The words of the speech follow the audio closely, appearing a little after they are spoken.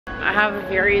I have a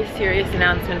very serious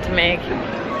announcement to make.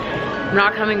 I'm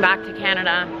not coming back to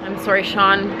Canada. I'm sorry,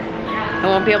 Sean. I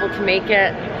won't be able to make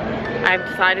it. I've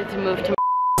decided to move to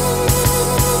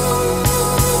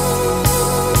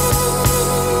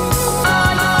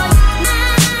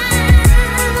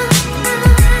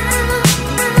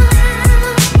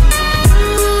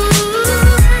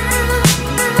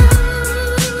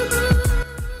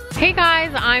Hey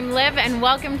guys, I'm Liv and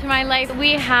welcome to my life.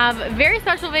 We have very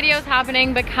special videos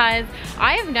happening because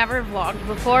I have never vlogged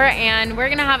before, and we're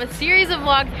gonna have a series of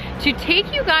vlogs to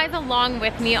take you guys along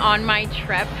with me on my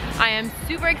trip. I am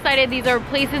super excited. These are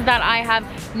places that I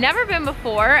have never been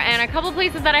before and a couple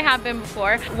places that I have been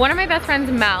before. One of my best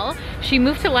friends, Mel, she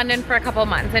moved to London for a couple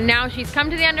months and now she's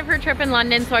come to the end of her trip in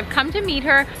London, so I've come to meet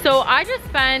her. So I just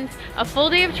spent a full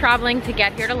day of traveling to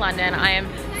get here to London. I am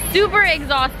super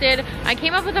exhausted. I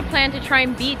came up with a plan to try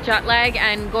and beat jet lag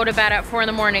and go to bed at 4 in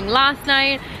the morning last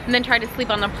night and then try to sleep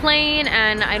on the plane,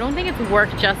 and I don't think it's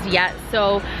worked just yet.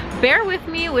 So bear with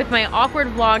me with my awkward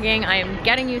vlogging. I am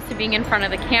getting used to being in front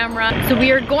of the camera. So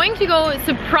we are going to go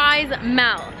surprise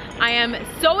Mel. I am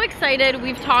so excited.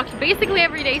 We've talked basically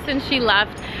every day since she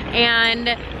left and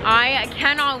I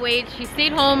cannot wait. She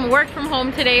stayed home, worked from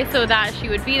home today so that she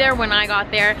would be there when I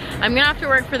got there. I'm gonna have to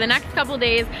work for the next couple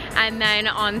days and then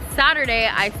on Saturday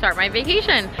I start my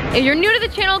vacation. If you're new to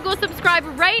the channel, go subscribe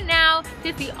right now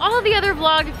to see all the other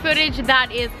vlog footage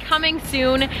that is coming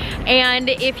soon. And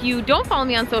if you don't follow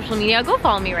me on social media, go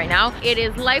follow me right now. It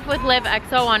is LifeWithLiv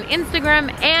on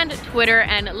Instagram and Twitter,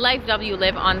 and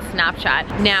LifeWLiv on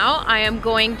Snapchat. Now I am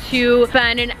going to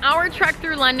spend an hour trek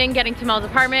through London getting to Mel's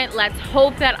apartment. Let's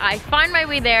hope that I find my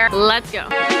way there. Let's go.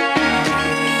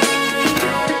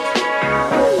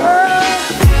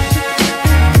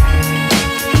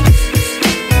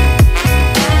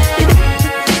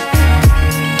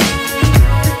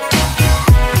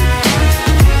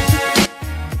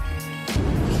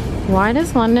 Why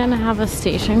does London have a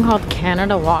station called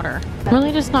Canada Water? I'm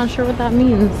really just not sure what that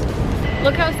means.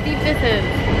 Look how steep this is.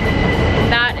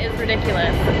 That is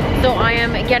ridiculous. So I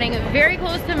am getting very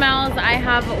close to Mel's. I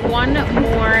have one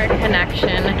more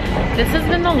connection. This has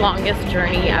been the longest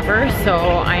journey ever, so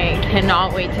I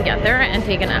cannot wait to get there and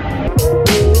take a nap.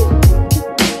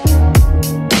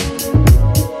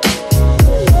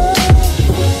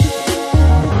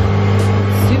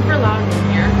 Super loud in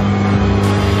here.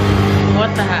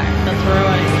 What the heck? That's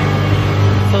ruining it.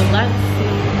 So let's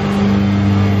see.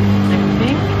 I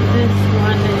think this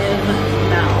one is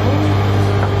Mel.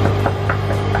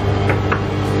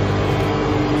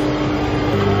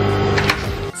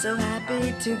 So happy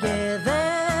together.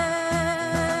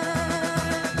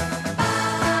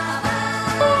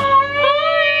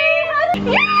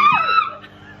 Hi!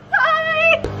 Hi!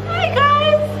 Hi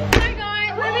guys! Hi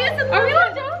guys! Are we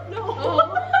locked down? No. Oh.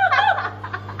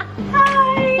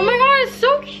 Hi! Oh my god, it's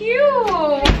so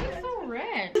cute! It's so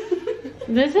rich.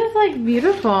 This is like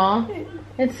beautiful.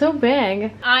 It's so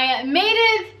big. I made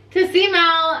it to see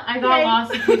Mel. I got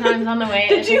lost a few times on the way.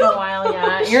 It took a while,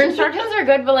 yeah. Your instructions are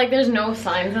good, but like there's no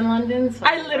signs in London. So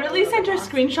I literally sent her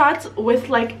screenshots with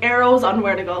like arrows on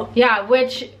where to go. Yeah,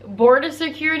 which border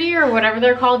security or whatever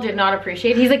they're called did not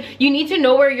appreciate. He's like, you need to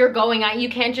know where you're going at. You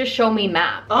can't just show me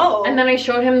map. Oh. And then I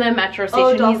showed him the metro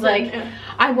station. Oh, he's like,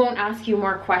 I won't ask you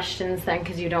more questions then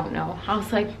because you don't know. I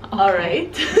was like, okay, all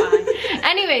right. Fine.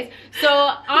 Anyways, so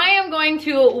I am going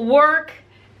to work.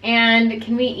 And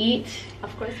can we eat?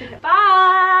 Of course we can.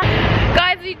 Bye!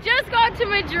 Guys, we just got to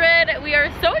Madrid. We are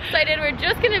so excited. We're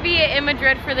just gonna be in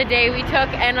Madrid for the day. We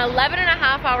took an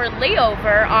 11.5-hour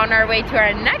layover on our way to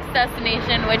our next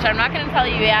destination, which I'm not gonna tell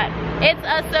you yet. It's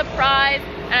a surprise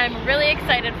and I'm really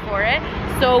excited for it.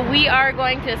 So we are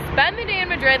going to spend the day in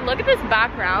Madrid. Look at this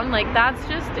background, like that's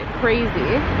just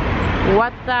crazy.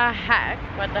 What the heck?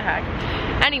 What the heck?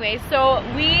 Anyway, so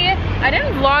I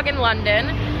didn't vlog in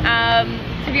London.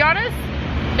 To be honest,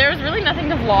 there was really nothing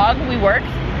to vlog. We worked.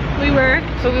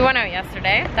 But we went out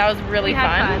yesterday. That was really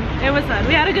fun. It was fun.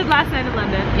 We had a good last night in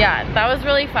London. Yeah, that was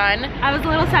really fun. I was a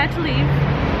little sad to leave,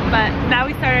 but now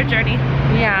we start our journey.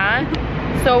 Yeah.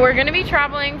 So we're gonna be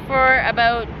traveling for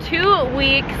about 2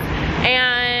 weeks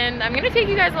and I'm gonna take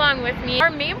you guys along with me.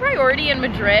 Our main priority in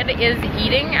Madrid is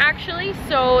eating actually,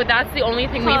 so that's the only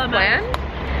thing we've planned.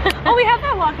 Oh, we have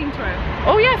that walking tour.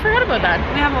 Oh yeah, I forgot about that.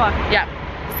 We have a walk. Yeah.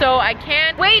 So I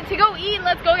can't wait to go eat.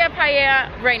 Let's go get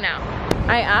paella right now.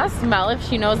 I asked Mel if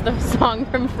she knows the song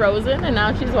from Frozen, and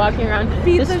now she's walking around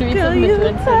the streets of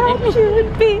Madrid singing.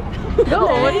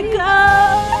 Let it go,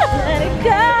 let it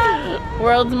go.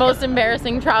 World's most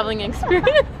embarrassing traveling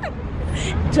experience.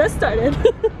 just started.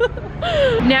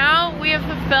 Now we have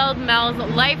fulfilled Mel's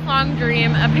lifelong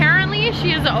dream. Apparently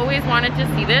she has always wanted to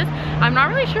see this. I'm not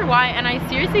really sure why, and I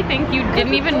seriously think you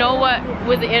didn't even know what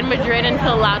was in Madrid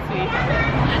until last week.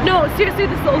 No, seriously,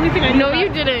 this is the only thing I know. No, you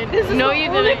didn't. This is no, the you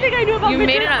only didn't. thing I know about you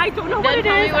Madrid. Made it up. I don't know then what it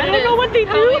is. What I don't know what they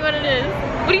do. Tell me what it is.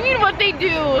 What do you mean what they do?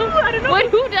 I don't know. What?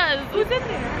 Who does? Who's in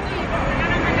there?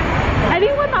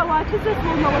 Anyone that watches this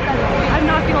will know what that is. I'm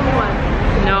not the only one.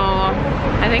 No,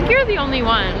 I think you're the only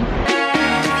one.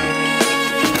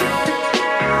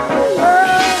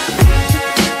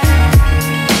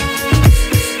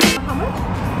 How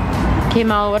much? Okay,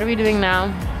 Mel, what are we doing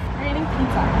now? We're eating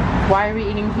pizza. Why are we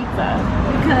eating pizza?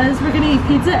 Because we're gonna eat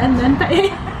pizza and then pay.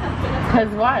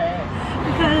 Because what?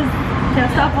 Because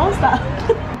can't stop, won't stop.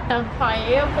 The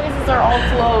paella places are all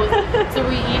closed. So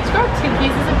we each got 2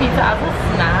 pieces of pizza as a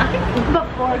snack.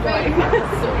 Before going.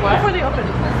 So what? Before they open.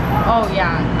 Oh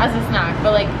yeah, as a snack.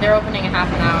 But like they're opening in half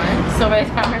an hour. So by the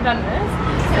time we're done this,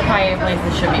 the paella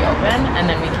places should be open and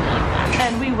then we can eat them.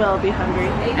 And we will be hungry.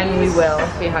 And we will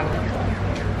be hungry.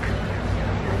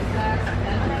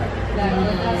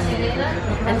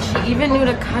 And she even knew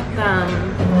to cut them.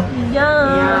 Yum.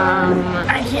 Yum.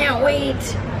 I can't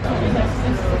wait.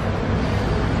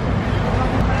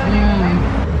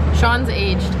 Sean's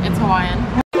aged. It's Hawaiian.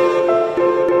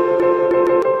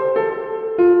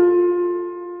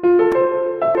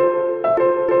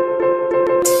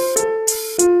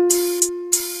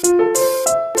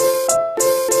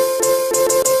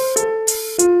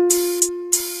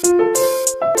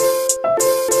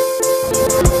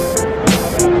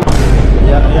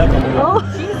 Oh.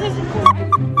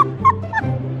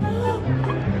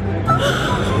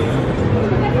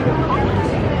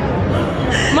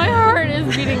 My heart is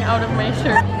beating out of my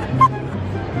shirt.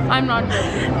 I'm not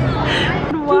joking.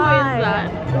 Why?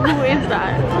 Who is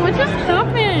that? What just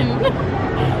happened?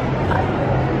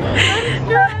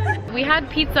 We had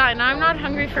pizza and I'm not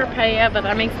hungry for paella, but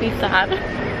that makes me sad.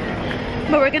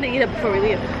 But we're gonna eat it before we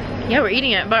leave. Yeah, we're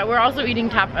eating it, but we're also eating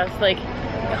tapas. Like,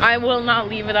 I will not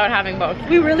leave without having both.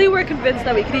 We really were convinced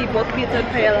that we could eat both pizza and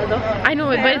paella though. I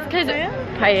know it, but it's because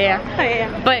paella.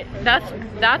 Paella. But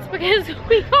that's because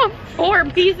we got 4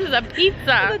 pieces of pizza.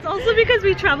 That's also because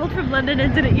we traveled from London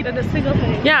and didn't eat a single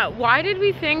thing. Yeah, why did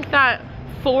we think that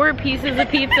 4 pieces of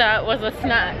pizza was a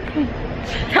snack?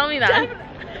 Tell me that.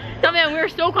 Tell me that. We were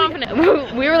so confident.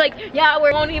 We were like, yeah,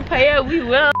 we're gonna eat paella, we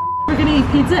will. We're gonna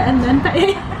eat pizza and then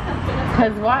paella.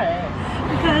 Cause what?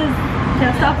 Because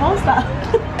can't stop, won't stop.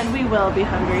 And we will be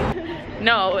hungry.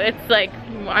 No, it's like,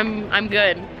 I'm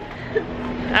good.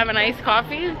 Have a nice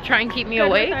coffee, try and keep me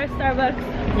awake. With our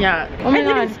Starbucks. Yeah. Oh my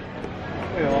god.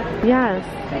 Yes.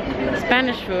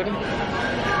 Spanish food.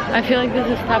 I feel like this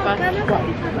is tapas.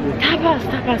 Tapas,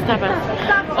 tapas, tapas.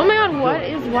 Oh my god, what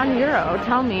is €1?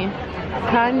 Tell me.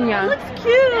 Caña. Looks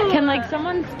cute. Can like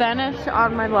someone Spanish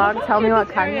on my vlog tell me what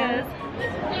caña is?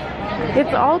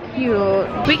 It's all cute.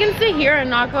 We can sit here and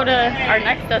not go to our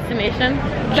next destination.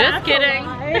 Just kidding.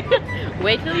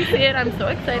 Wait till you see it. I'm so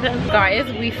excited. Guys,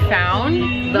 we found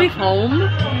the home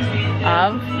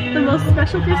of the most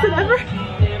special person ever.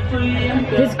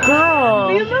 this girl.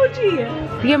 The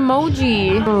emoji. The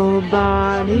emoji.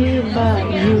 Nobody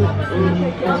but you.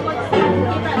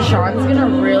 Sean's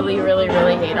gonna really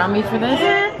hate on me for this,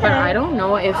 but I don't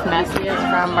know if Messi is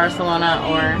from Barcelona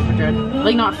or Madrid.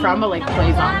 Like not from, but like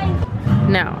plays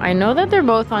on. Now, I know that they're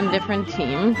both on different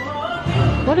teams.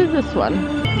 What is this one?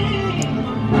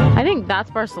 I think that's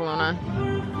Barcelona.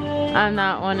 And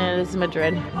that one is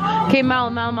Madrid. Okay,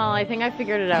 Mel, I think I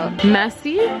figured it out.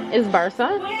 Messi is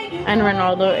Barca and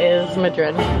Ronaldo is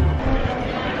Madrid.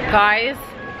 Guys,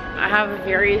 I have a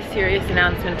very serious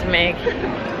announcement to make.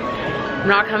 I'm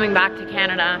not coming back to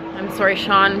Canada. I'm sorry,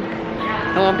 Sean.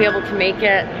 I won't be able to make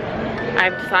it.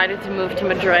 I've decided to move to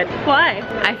Madrid. Why?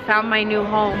 I found my new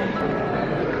home.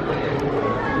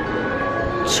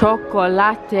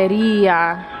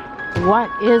 Chocolateria. What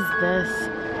is this?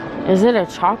 Is it a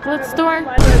chocolate store?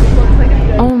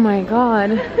 Oh my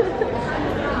god.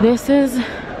 This is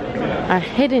a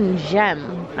hidden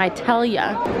gem, I tell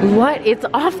ya. What? It's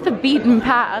off the beaten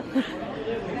path.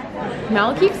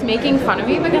 Mel keeps making fun of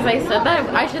me because I said that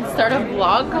I should start a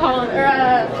vlog called,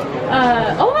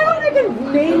 oh my god, I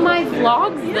can name my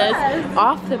vlogs this,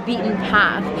 Off the Beaten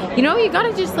Path. You know, you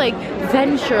gotta just like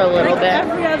venture a little bit.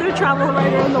 Every other travel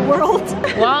writer in the world.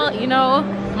 Well, you know,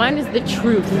 mine is the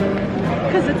truth.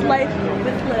 Because it's life with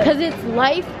Liv. Because it's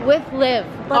life with Liv.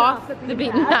 But off the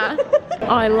beaten path.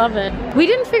 Oh, I love it. We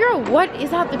didn't figure out what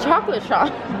is at the chocolate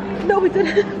shop. No, we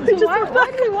didn't. We just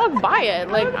why did we walk by it?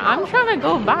 Like, I'm trying to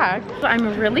go back.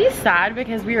 I'm really sad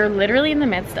because we are literally in the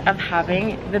midst of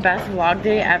having the best vlog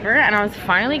day ever, and I was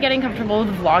finally getting comfortable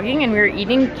with vlogging, and we were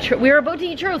eating, we were about to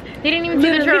eat churros. They didn't even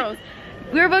see the churros.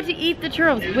 We were about to eat the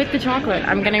churros with the chocolate.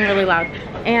 I'm getting really loud.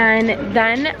 And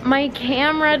then my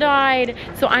camera died.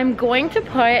 So I'm going to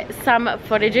put some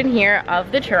footage in here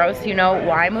of the churros so you know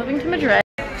why I'm moving to Madrid.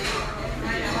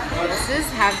 This is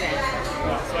heaven.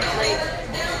 Like,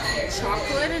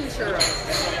 chocolate and churros.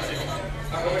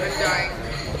 I'm dying.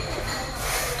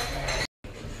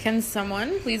 Can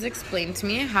someone please explain to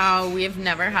me how we have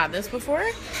never had this before?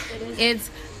 It's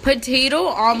potato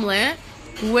omelet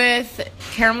with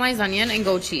caramelized onion and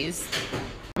goat cheese.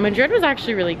 Madrid was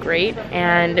actually really great,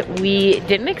 and we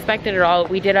didn't expect it at all.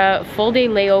 We did a full day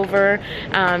layover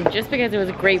just because it was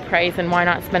a great price, and why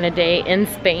not spend a day in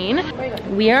Spain.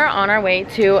 We are on our way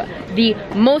to the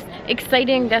most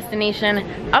exciting destination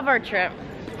of our trip.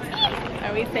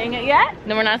 Are we saying it yet?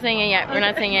 No, we're not saying it yet. We're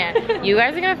not saying it yet. You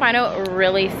guys are gonna find out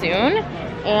really soon,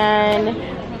 and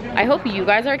I hope you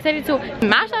guys are excited. So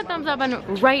smash that thumbs up button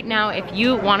right now if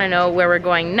you want to know where we're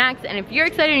going next, and if you're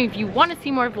excited and if you want to see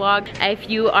more vlogs. If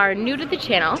you are new to the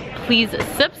channel, please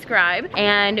subscribe,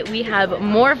 and we have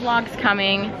more vlogs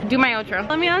coming. Do my outro.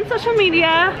 Follow me on social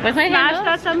media. What's my Smash handle?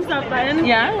 that thumbs up button.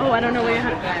 Yeah. Oh, I don't know where you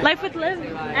have.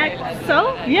 LifeWithLiv.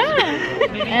 So Yeah.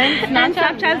 And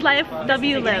Snapchat's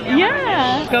LifeWLiv.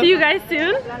 Yeah. See you guys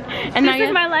soon. And This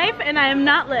is my life, and I am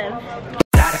not Liv.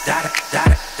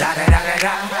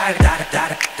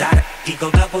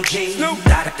 Eagle double G.